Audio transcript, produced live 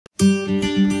Hey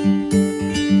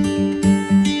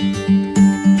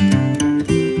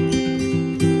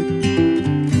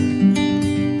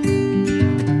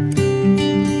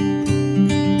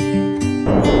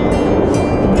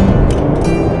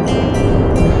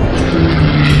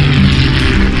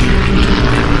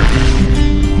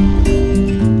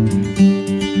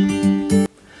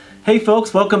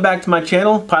folks, welcome back to my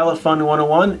channel, Pilot Fun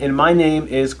 101, and my name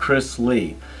is Chris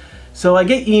Lee. So I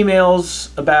get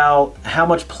emails about how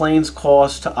much planes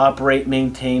cost to operate,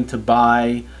 maintain, to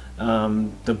buy,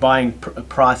 the buying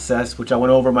process, which I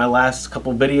went over my last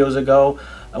couple videos ago,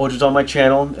 which is on my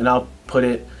channel, and I'll put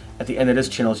it at the end of this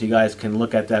channel so you guys can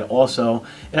look at that also.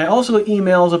 And I also get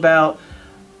emails about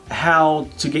how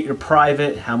to get your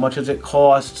private, how much does it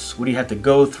cost, what do you have to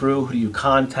go through, who do you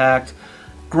contact.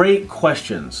 Great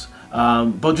questions.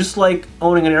 But just like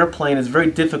owning an airplane, it's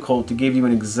very difficult to give you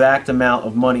an exact amount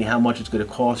of money, how much it's going to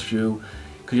cost you,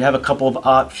 because you have a couple of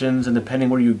options, and depending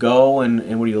where you go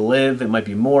and where you live, it might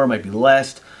be more, it might be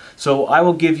less. So I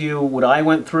will give you what I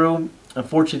went through.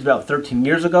 Unfortunately, it's about 13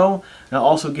 years ago, and I'll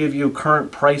also give you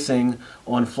current pricing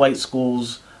on flight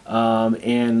schools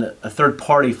and a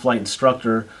third-party flight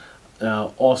instructor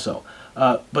also.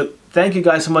 But thank you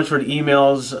guys so much for the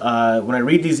emails. When I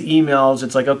read these emails,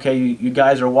 it's like, okay, you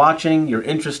guys are watching, you're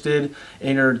interested,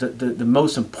 and the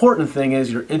most important thing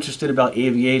is you're interested about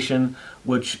aviation,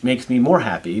 which makes me more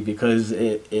happy because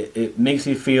it makes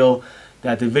me feel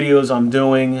that the videos I'm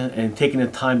doing and taking the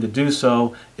time to do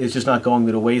so is just not going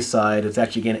to the wayside. It's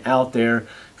actually getting out there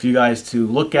for you guys to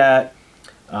look at,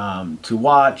 to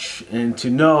watch, and to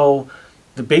know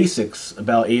the basics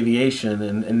about aviation,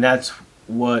 and that's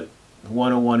what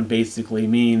 101 basically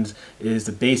means, is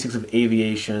the basics of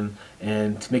aviation,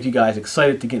 and to make you guys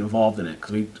excited to get involved in it,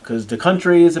 because the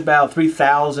country is about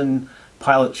 3,000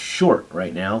 pilots short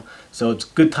right now, so it's a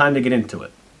good time to get into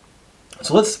it.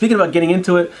 So speaking about getting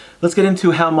into it, let's get into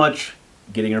how much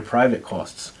getting your private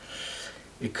costs.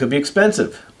 It could be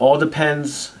expensive. All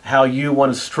depends how you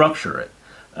want to structure it.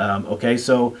 Okay,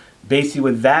 so basically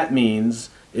what that means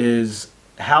is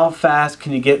how fast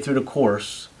can you get through the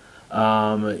course.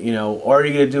 You know, are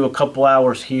you going to do a couple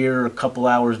hours here, a couple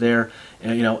hours there,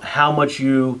 and you know, how much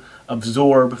you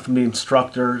absorb from the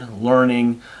instructor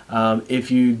learning.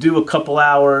 If you do a couple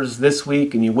hours this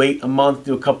week and you wait a month to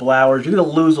do a couple hours, you're going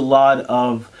to lose a lot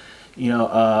of, you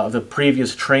know, the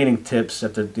previous training tips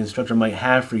that the instructor might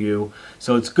have for you.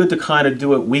 So it's good to kind of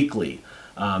do it weekly.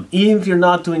 Even if you're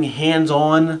not doing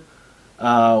hands-on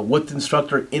with the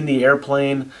instructor in the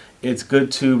airplane, it's good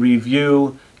to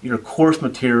review your course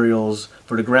materials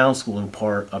for the ground schooling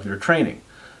part of your training.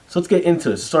 So let's get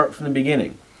into this. Start from the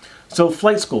beginning. So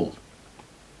flight school.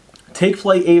 Take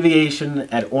Flight Aviation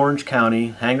at Orange County,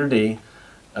 Hangar D.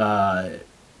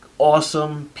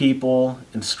 Awesome people.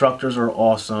 Instructors are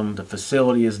awesome. The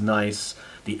facility is nice.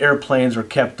 The airplanes are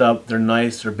kept up. They're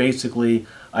nice. They're basically,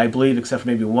 I believe, except for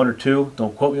maybe one or two,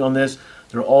 don't quote me on this,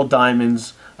 they're all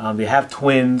diamonds. They have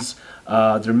twins.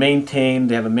 They're maintained.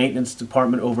 They have a maintenance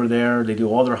department over there. They do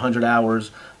all their 100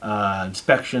 hours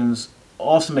inspections.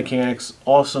 Awesome mechanics,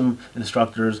 awesome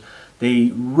instructors.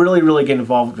 They really get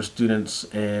involved with their students,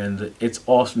 and it's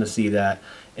awesome to see that.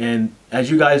 And as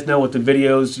you guys know with the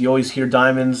videos, you always hear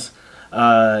diamonds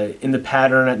in the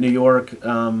pattern at New York,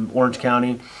 Orange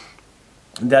County.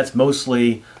 That's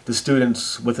mostly the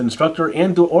students with an instructor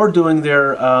or doing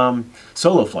their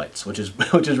solo flights, which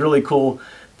is really cool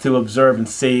to observe and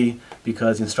see,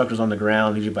 because the instructor's on the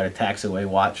ground, usually by the taxiway,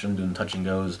 watch them doing touch and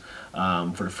goes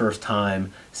for the first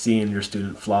time. Seeing your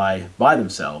student fly by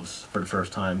themselves for the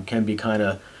first time can be kind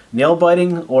of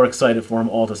nail-biting or excited for them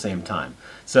all at the same time.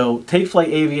 So Take Flight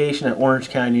Aviation at Orange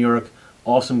County, New York,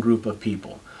 awesome group of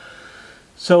people.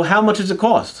 So how much does it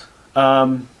cost?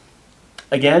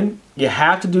 Again, you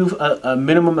have to do a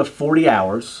minimum of 40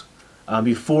 hours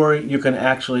before you can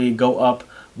actually go up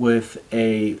with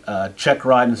a check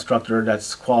ride instructor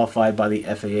that's qualified by the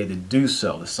FAA to do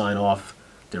so, to sign off,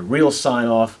 the real sign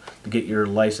off to get your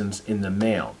license in the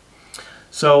mail.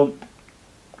 So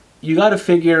you got to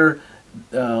figure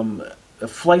a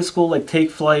flight school like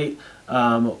Take Flight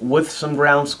with some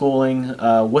ground schooling,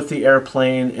 with the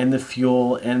airplane and the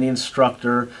fuel and the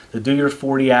instructor to do your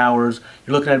 40 hours,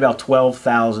 you're looking at about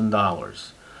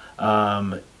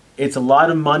 $12,000. It's a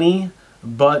lot of money,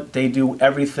 but they do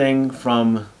everything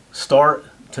from start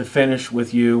to finish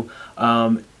with you.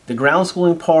 The ground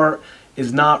schooling part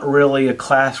is not really a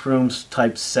classroom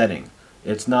type setting.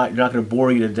 It's not, you're not going to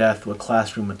bore you to death with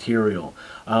classroom material.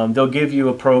 They'll give you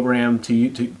a program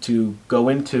to go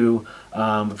into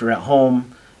if you're at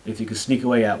home, if you can sneak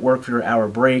away at work for your hour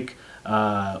break.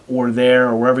 or there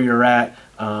or wherever you're at,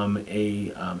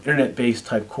 internet-based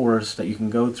type course that you can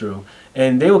go through,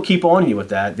 and they will keep on you with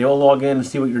that. They will log in and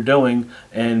see what you're doing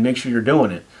and make sure you're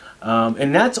doing it,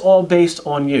 and that's all based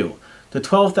on you. The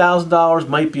 $12,000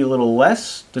 might be a little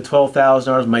less, the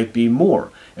 $12,000 might be more.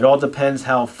 It all depends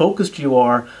how focused you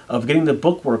are of getting the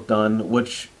bookwork done,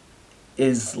 which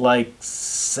is like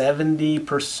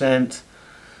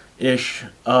 70%-ish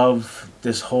of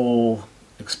this whole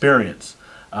experience,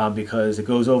 because it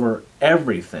goes over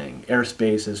everything,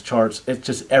 airspaces, charts, it's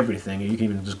just everything. You can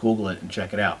even just Google it and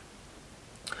check it out.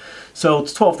 So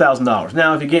it's $12,000.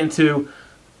 Now if you get into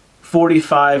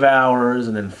 45 hours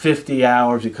and then 50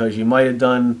 hours because you might have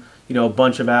done, a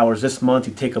bunch of hours this month,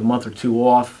 you take a month or two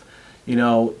off,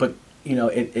 but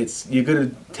it's you're going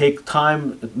to take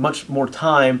time, much more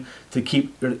time, to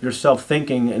keep yourself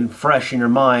thinking and fresh in your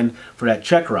mind for that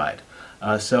check ride.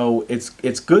 So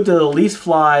it's good to at least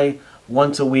fly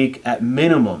once a week at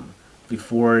minimum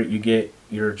before you get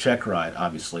your check ride,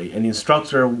 obviously. And the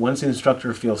instructor, once the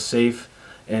instructor feels safe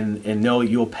and know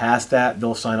you'll pass that,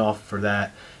 they'll sign off for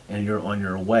that, and you're on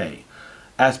your way.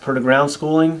 As per the ground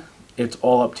schooling, it's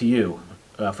all up to you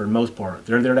for the most part.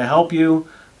 They're there to help you,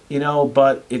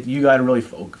 but you got to really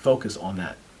focus on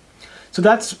that. So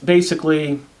that's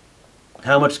basically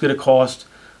how much it's going to cost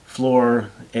for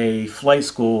a flight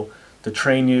school to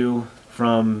train you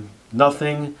from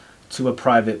nothing to a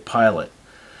private pilot.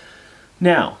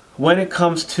 Now, when it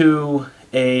comes to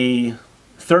a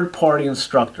third-party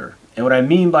instructor, and what I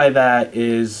mean by that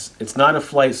is it's not a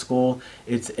flight school,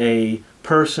 it's a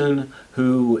person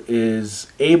who is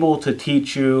able to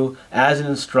teach you as an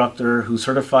instructor who's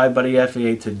certified by the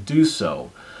FAA to do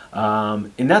so.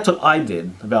 And that's what I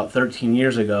did about 13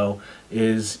 years ago,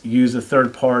 is use a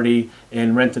third party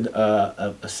and rented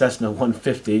a Cessna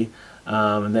 150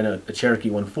 and then a Cherokee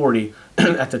 140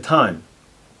 at the time.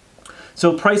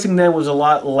 So pricing then was a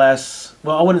lot less,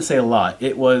 well, I wouldn't say a lot,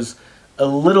 it was a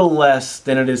little less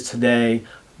than it is today,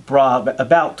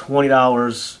 about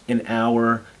 $20 an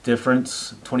hour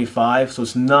difference, 25, so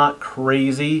it's not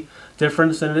crazy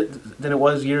difference than it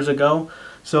was years ago.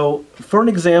 So for an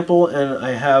example, and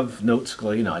I have notes,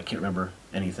 because I can't remember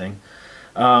anything,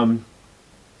 you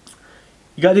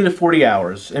got to do the 40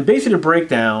 hours, and basically the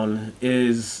breakdown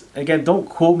is, again, don't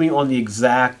quote me on the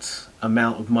exact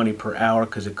amount of money per hour,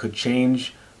 because it could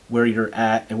change where you're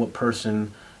at and what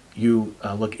person you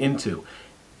look into.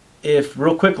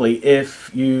 Real quickly,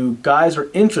 if you guys are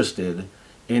interested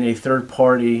in a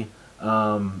third-party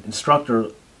instructor,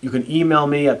 you can email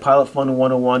me at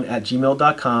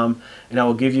pilotfun101@gmail.com, and I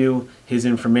will give you his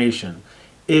information.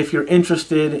 If you're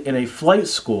interested in a flight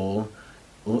school,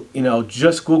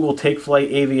 just Google Take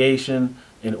Flight Aviation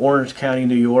in Orange County,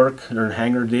 New York, or in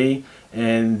Hangar D,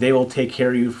 and they will take care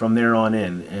of you from there on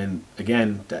in. And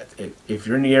again, if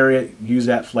you're in the area, use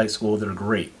that flight school. They're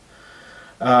great.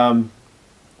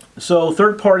 So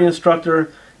third-party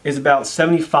instructor is about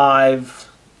 75,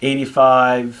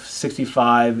 85,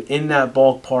 65, in that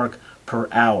ballpark per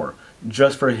hour,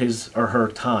 just for his or her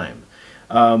time.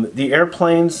 The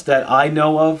airplanes that I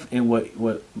know of, and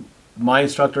what my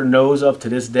instructor knows of to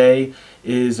this day,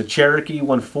 is a Cherokee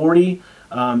 140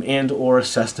 and or a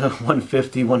Cessna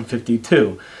 150,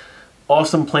 152.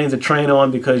 Awesome planes to train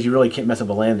on, because you really can't mess up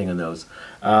a landing on those.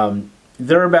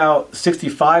 They're about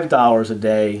 $65 a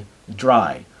day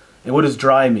dry. And what does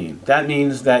dry mean? That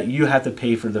means that you have to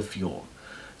pay for the fuel.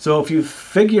 So if you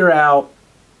figure out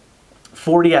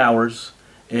 40 hours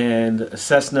and a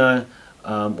Cessna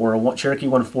or a Cherokee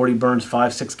 140 burns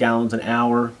 5-6 gallons an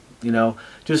hour,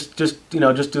 just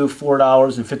do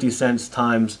 $4.50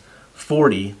 times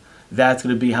 40. That's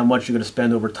going to be how much you're going to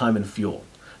spend over time in fuel.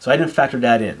 So I didn't factor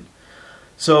that in.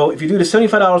 So if you do the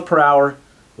 $75 per hour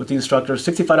with the instructor,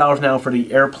 $65 an hour for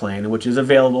the airplane, which is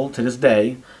available to this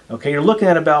day, okay, you're looking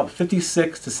at about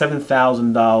 $5,600 to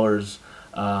 $7,000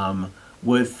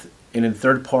 with a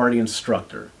third-party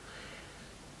instructor.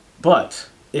 But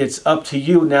it's up to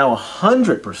you now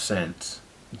 100%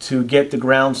 to get the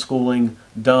ground schooling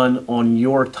done on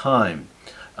your time.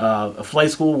 A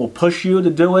flight school will push you to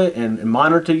do it and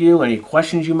monitor you, any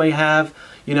questions you may have,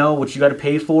 which you got to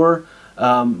pay for.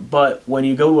 But when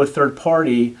you go to a third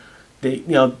party,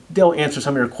 they'll answer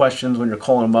some of your questions when you're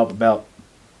calling them up about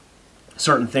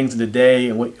certain things of the day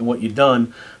and what you've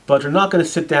done, but they're not going to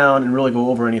sit down and really go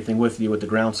over anything with you with the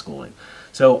ground schooling.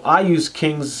 So I use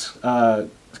King's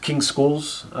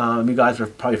Schools. You guys are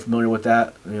probably familiar with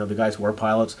that. The guys who are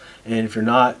pilots. And if you're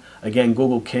not, again,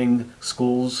 Google King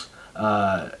Schools.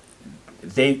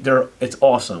 It's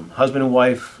awesome. Husband and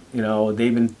wife.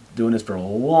 They've been doing this for a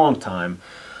long time.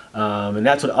 And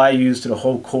that's what I used to the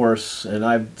whole course. And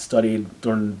I've studied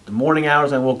during the morning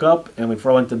hours. I woke up, and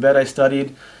before I went to bed, I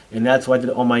studied, and that's what I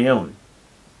did on my own.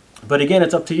 But again,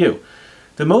 it's up to you.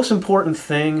 The most important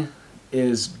thing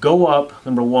is go up,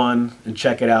 number one, and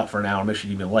check it out for an hour. Make sure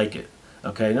you even like it.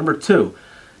 Okay. Number two,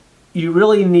 you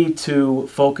really need to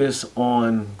focus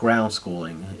on ground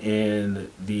schooling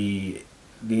and the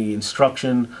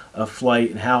instruction of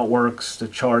flight and how it works, the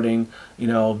charting,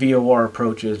 VOR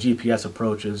approaches, GPS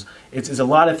approaches. It's a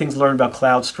lot of things to learn about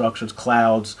cloud structures,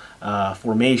 clouds,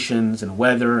 formations, and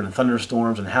weather, and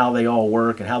thunderstorms, and how they all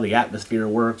work, and how the atmosphere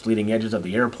works, leading edges of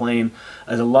the airplane.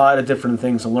 There's a lot of different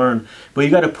things to learn, but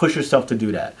you got to push yourself to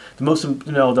do that.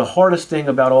 The hardest thing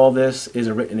about all this is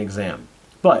a written exam.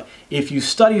 But if you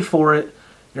study for it,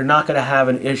 you're not going to have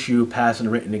an issue passing a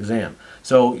written exam.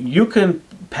 So you can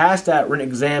pass that written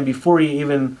exam before you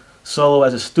even solo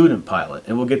as a student pilot,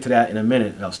 and we'll get to that in a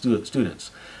minute about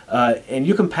students. And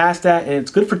you can pass that, and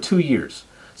it's good for 2 years.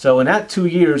 So in that 2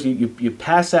 years, you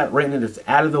pass that written, and it's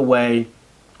out of the way.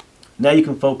 Now you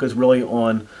can focus really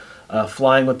on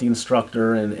flying with the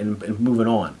instructor and moving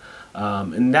on.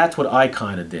 And that's what I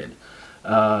kind of did.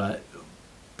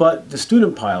 But the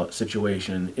student pilot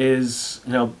situation is,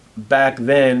 back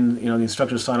then, the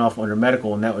instructors sign off on your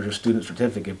medical, and that was your student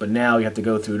certificate. But now you have to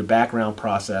go through the background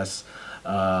process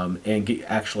and get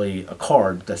actually a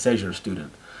card that says you're a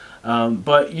student.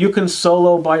 But you can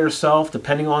solo by yourself,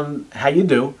 depending on how you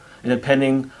do, and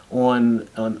depending on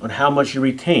how much you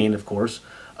retain, of course,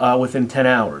 within 10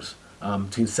 hours.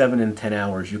 Between 7 and 10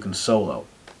 hours, you can solo.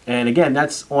 And again,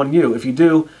 that's on you. If you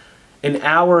do an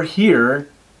hour here,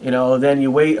 then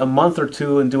you wait a month or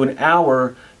two and do an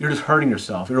hour, you're just hurting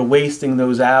yourself. You're wasting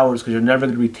those hours because you're never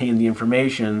going to retain the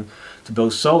information to go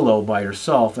solo by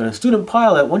yourself. And a student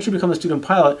pilot, once you become a student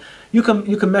pilot, you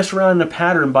can mess around in a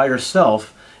pattern by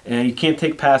yourself, and you can't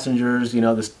take passengers.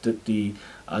 The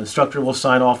instructor will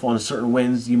sign off on certain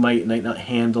winds you might not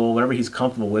handle. Whatever he's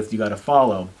comfortable with, you got to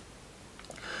follow.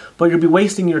 But you'll be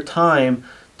wasting your time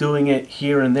doing it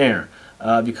here and there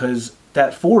because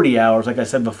that 40 hours, like I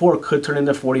said before, could turn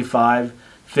into 45,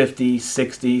 50,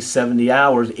 60, 70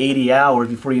 hours, 80 hours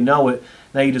before you know it.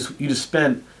 Now you just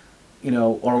spent,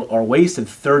 or wasted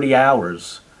 30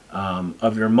 hours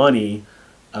of your money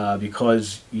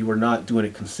because you were not doing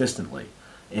it consistently.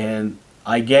 And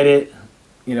I get it,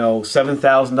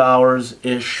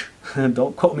 $7,000-ish,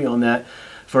 don't quote me on that,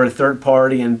 for a third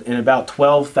party, and about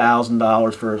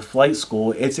 $12,000 for a flight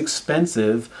school. It's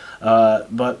expensive,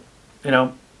 but,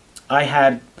 I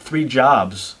had 3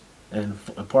 jobs and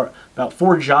about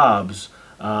 4 jobs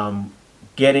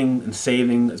getting and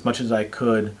saving as much as I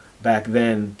could back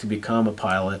then to become a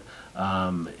pilot,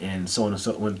 and so on and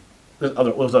so on. There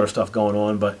was other stuff going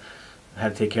on, but I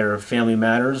had to take care of family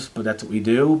matters, but that's what we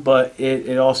do. But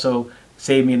it also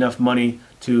saved me enough money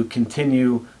to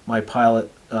continue my pilot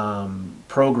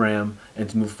program and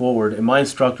to move forward. And my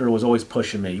instructor was always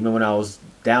pushing me, even when I was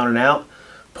down and out.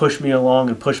 Pushed me along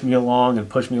and pushed me along and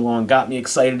pushed me along, got me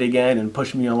excited again and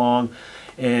pushed me along.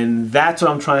 And that's what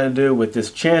I'm trying to do with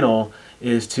this channel,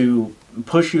 is to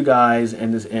push you guys,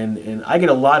 and I get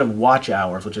a lot of watch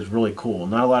hours, which is really cool.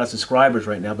 Not a lot of subscribers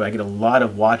right now, but I get a lot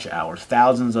of watch hours,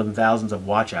 thousands and thousands of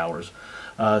watch hours.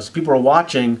 So people are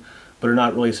watching, but are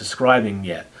not really subscribing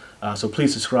yet. So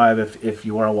please subscribe if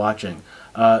you are watching.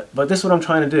 But this is what I'm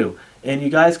trying to do. And you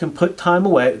guys can put time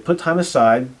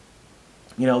aside.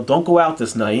 Don't go out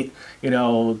this night.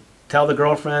 Tell the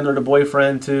girlfriend or the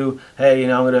boyfriend to, hey,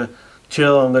 I'm going to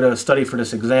chill, I'm going to study for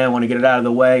this exam, I want to get it out of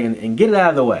the way, and get it out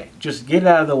of the way. Just get it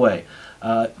out of the way.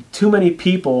 Too many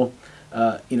people,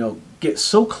 get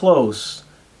so close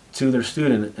to their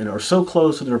student or so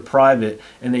close to their private,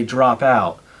 and they drop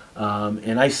out.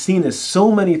 And I've seen this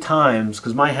so many times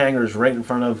because my hangar is right in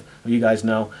front of, you guys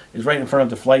know, is right in front of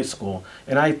the flight school.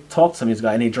 And I talk to some of these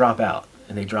guys, and they drop out.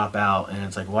 And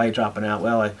it's like, why are you dropping out?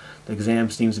 Well, the exam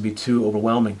seems to be too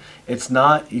overwhelming. It's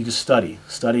not. You just study.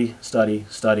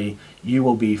 You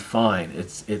will be fine.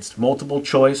 It's multiple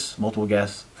choice, multiple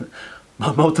guess,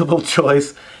 multiple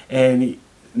choice, and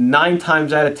 9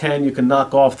 times out of 10 you can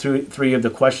knock off 3 of the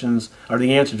questions or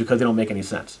the answers because they don't make any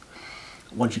sense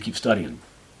once you keep studying.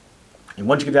 And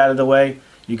once you get out of the way,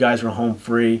 you guys are home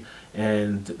free.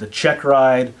 And the check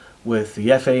ride with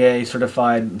the FAA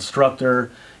certified instructor.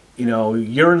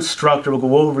 Your instructor will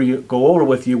go over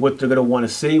with you what they're going to want to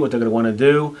see, what they're going to want to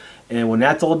do, and when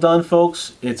that's all done,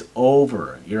 folks, it's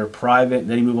over. You're private, and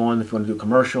then you move on if you want to do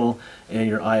commercial and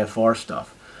your IFR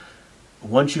stuff.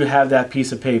 Once you have that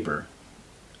piece of paper,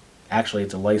 actually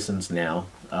it's a license now,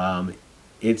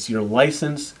 it's your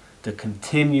license to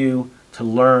continue to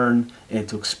learn and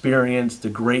to experience the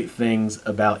great things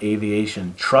about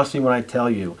aviation. Trust me when I tell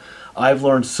you, I've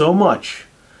learned so much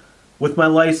with my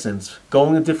license,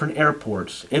 going to different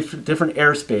airports, different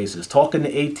airspaces, talking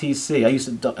to ATC. I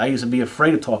used to be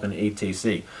afraid of talking to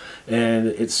ATC, and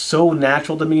it's so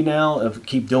natural to me now of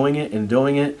keep doing it,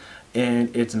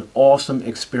 and it's an awesome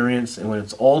experience. And when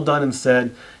it's all done and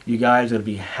said, you guys are gonna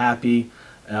be happy.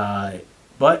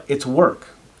 But it's work.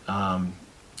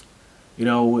 You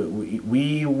know,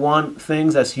 we want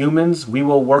things as humans. We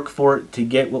will work for it to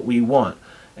get what we want,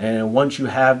 and once you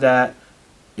have that,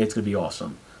 it's gonna be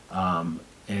awesome.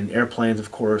 And airplanes,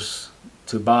 of course,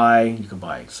 to buy, you can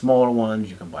buy smaller ones,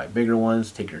 you can buy bigger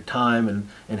ones, take your time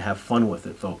and have fun with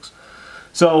it, folks.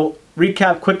 So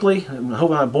recap quickly, I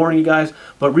hope I'm not boring you guys,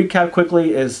 but recap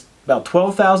quickly is about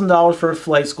 $12,000 for a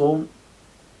flight school.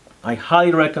 I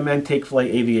highly recommend Take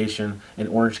Flight Aviation in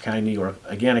Orange County, New York.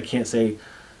 Again, I can't say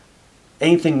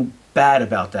anything bad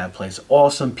about that place.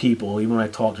 Awesome people, even when I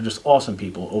talk, they're just awesome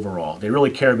people overall. They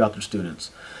really care about their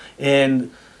students.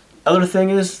 And other thing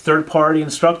is third-party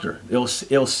instructor. It'll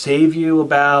save you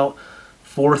about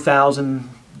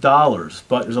 $4,000,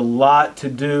 but there's a lot to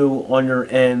do on your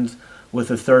end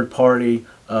with a third party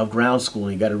of ground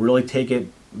schooling. You got to really take it,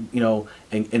 you know,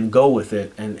 and go with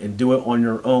it and do it on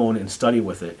your own and study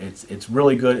with it. It's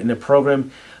really good. In the program,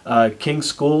 King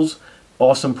Schools,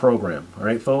 awesome program. All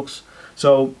right, folks.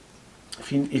 So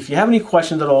if you have any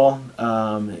questions at all,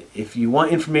 if you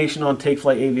want information on Take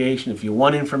Flight Aviation, if you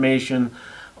want information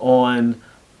on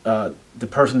the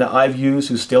person that I've used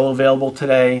who's still available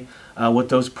today with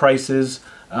those prices,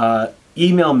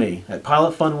 email me at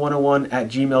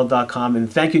pilotfun101@gmail.com.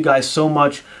 And thank you guys so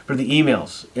much for the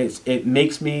emails. It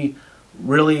makes me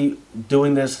really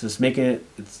doing this. It's making it,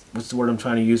 what's the word I'm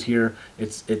trying to use here?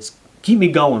 It's keep me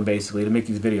going, basically, to make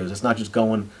these videos. It's not just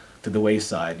going to the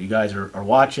wayside. You guys are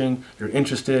watching, you're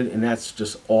interested, and that's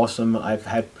just awesome. I've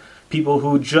had people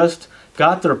who just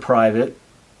got their private,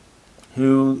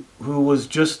 who was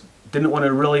just didn't want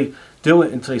to really do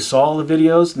it until they saw the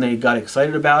videos and they got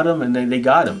excited about them, and then they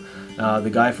got him.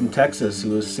 The guy from Texas who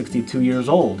was 62 years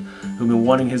old, who'd been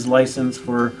wanting his license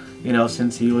for, you know,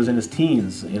 since he was in his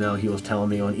teens. You know, he was telling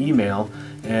me on email,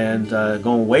 and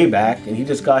going way back, and he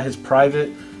just got his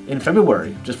private in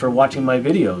February just for watching my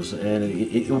videos, and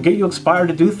it will get you inspired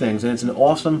to do things, and it's an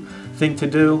awesome thing to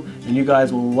do, and you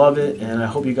guys will love it, and I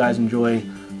hope you guys enjoy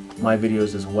my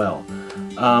videos as well.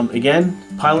 Again,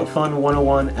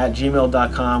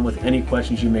 pilotfun101@gmail.com with any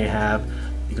questions you may have.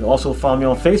 You can also follow me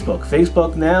on Facebook.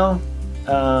 Facebook now,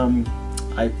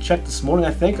 I checked this morning,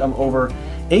 I think I'm over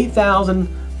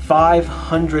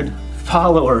 8,500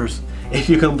 followers, if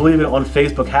you can believe it, on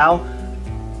Facebook. How?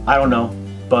 I don't know,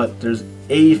 but there's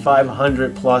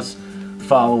 8,500 plus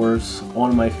followers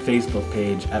on my Facebook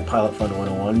page at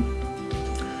pilotfun101.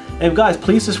 And guys,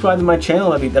 please subscribe to my channel.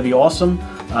 That'd be awesome.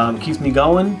 It keeps me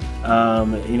going.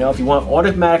 You know, if you want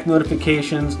automatic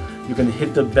notifications, you can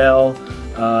hit the bell,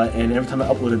 and every time I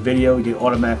upload a video, you get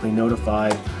automatically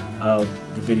notified of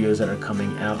the videos that are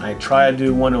coming out. I try to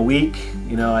do one a week.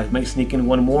 You know, I might sneak in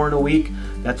one more in a week.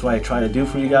 That's what I try to do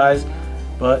for you guys.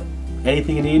 But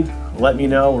anything you need, let me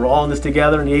know. We're all in this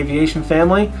together in the aviation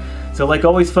family. So like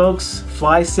always, folks,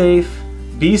 fly safe,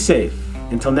 be safe.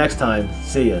 Until next time,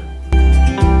 see ya.